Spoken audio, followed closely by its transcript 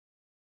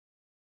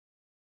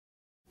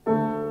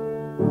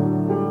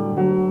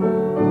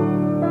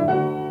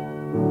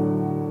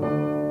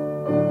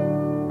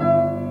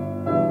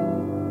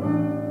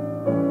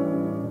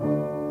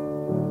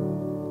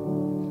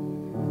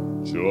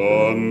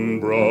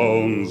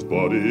Brown's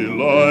body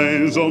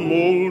lies a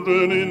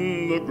mouldering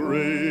in the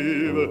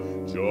grave.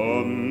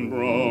 John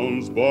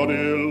Brown's body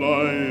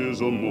lies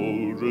a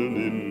mouldering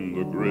in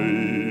the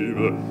grave.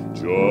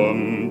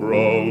 John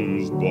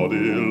Brown's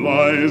body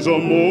lies a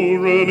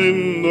mouldering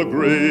in the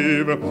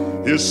grave.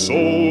 His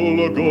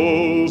soul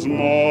goes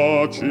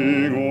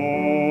marching on.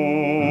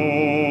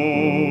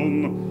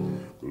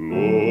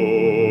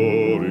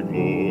 Glory,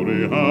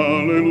 glory,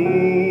 hallelujah.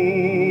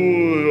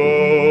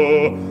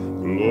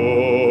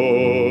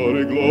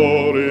 Glory,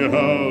 glory,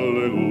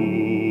 hallelujah.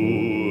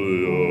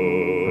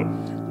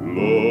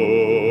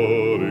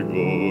 Glory,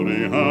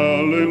 glory,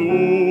 hallelujah.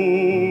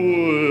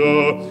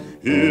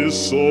 His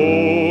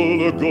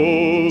soul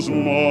goes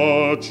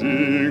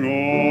marching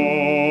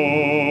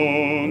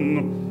on.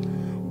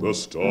 The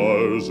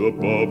stars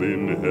above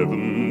in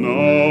heaven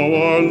now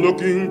are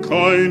looking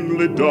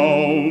kindly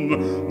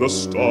down. The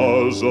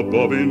stars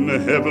above in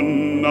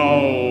heaven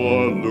now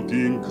are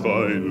looking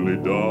kindly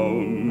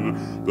down.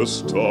 The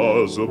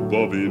stars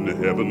above in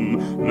heaven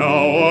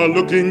now are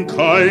looking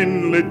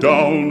kindly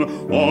down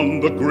on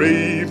the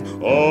grave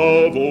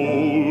of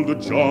old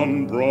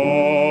John Brown.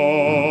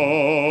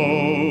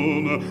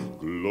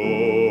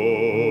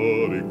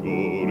 Glory,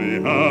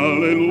 glory,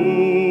 hallelujah.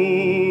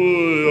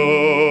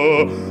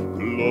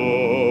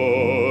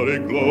 Glory,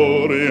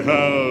 glory,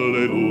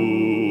 hallelujah.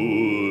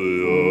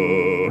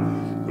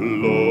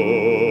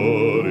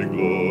 Glory,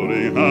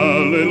 glory,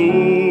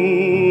 hallelujah.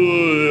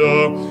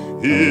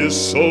 His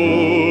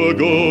soul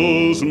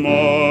goes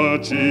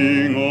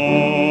marching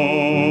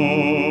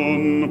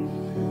on.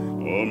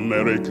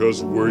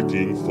 America's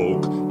working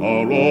folk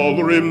are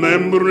all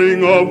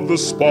remembering of the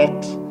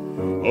spot.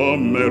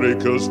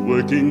 America's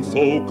working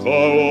folk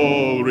are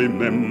all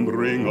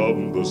remembering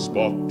of the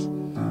spot.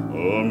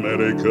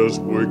 America's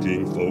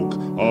working folk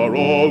are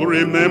all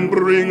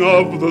remembering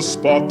of the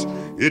spot.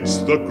 It's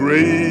the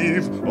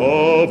grave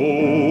of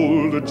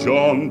old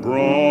John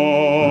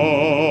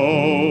Brown.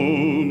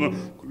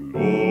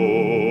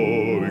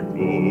 Glory,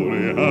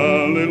 glory,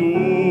 hallelujah.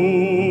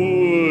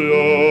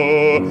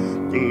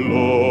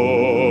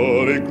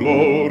 Glory,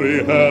 glory,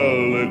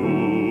 hallelujah.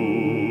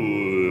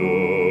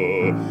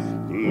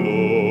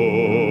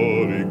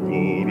 Glory,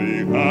 glory,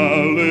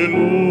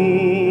 hallelujah.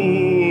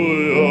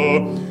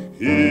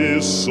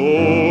 His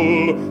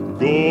soul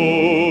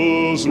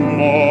goes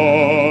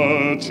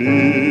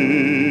marching